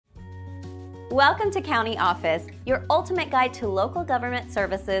Welcome to County Office, your ultimate guide to local government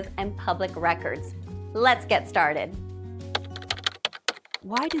services and public records. Let's get started.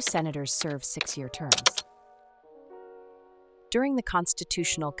 Why do senators serve 6-year terms? During the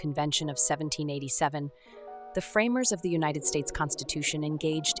Constitutional Convention of 1787, the framers of the United States Constitution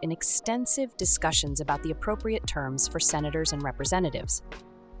engaged in extensive discussions about the appropriate terms for senators and representatives.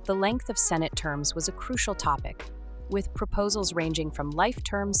 The length of Senate terms was a crucial topic, with proposals ranging from life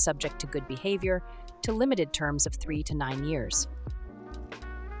terms subject to good behavior to limited terms of 3 to 9 years.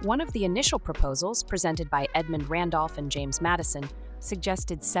 One of the initial proposals, presented by Edmund Randolph and James Madison,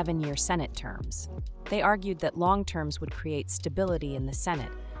 suggested 7-year Senate terms. They argued that long terms would create stability in the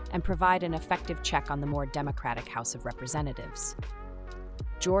Senate and provide an effective check on the more democratic House of Representatives.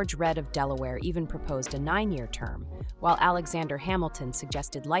 George Redd of Delaware even proposed a 9-year term, while Alexander Hamilton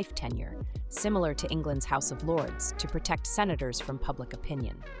suggested life tenure, similar to England's House of Lords, to protect senators from public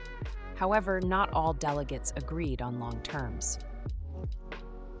opinion. However, not all delegates agreed on long terms.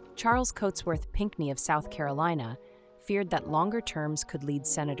 Charles Cotesworth Pinckney of South Carolina feared that longer terms could lead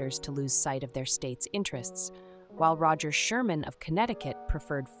senators to lose sight of their state's interests, while Roger Sherman of Connecticut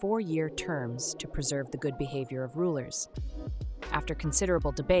preferred 4-year terms to preserve the good behavior of rulers. After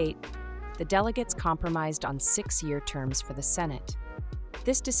considerable debate, the delegates compromised on 6-year terms for the Senate.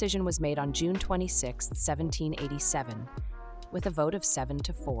 This decision was made on June 26, 1787, with a vote of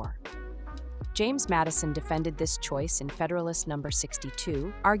 7-4. James Madison defended this choice in Federalist No.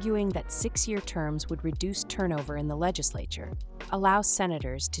 62, arguing that 6-year terms would reduce turnover in the legislature, allow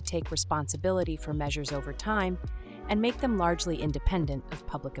senators to take responsibility for measures over time, and make them largely independent of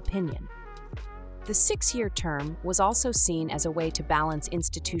public opinion. The 6-year term was also seen as a way to balance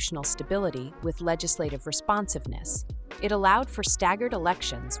institutional stability with legislative responsiveness. It allowed for staggered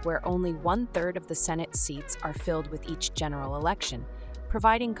elections where only 1/3 of the Senate seats are filled with each general election,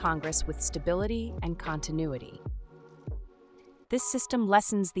 providing Congress with stability and continuity. This system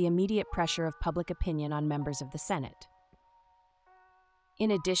lessens the immediate pressure of public opinion on members of the Senate. In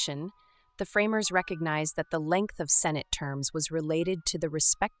addition, the framers recognized that the length of Senate terms was related to the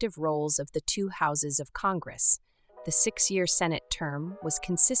respective roles of the two houses of Congress. The 6-year Senate term was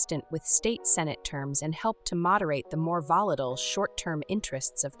consistent with state Senate terms and helped to moderate the more volatile short-term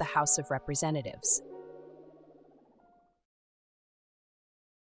interests of the House of Representatives.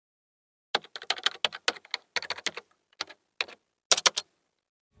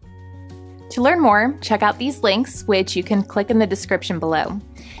 To learn more, check out these links, which you can click in the description below.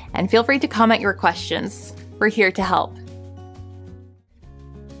 And feel free to comment your questions. We're here to help.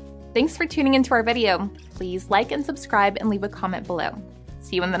 Thanks for tuning into our video. Please like and subscribe and leave a comment below.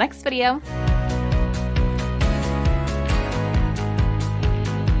 See you in the next video.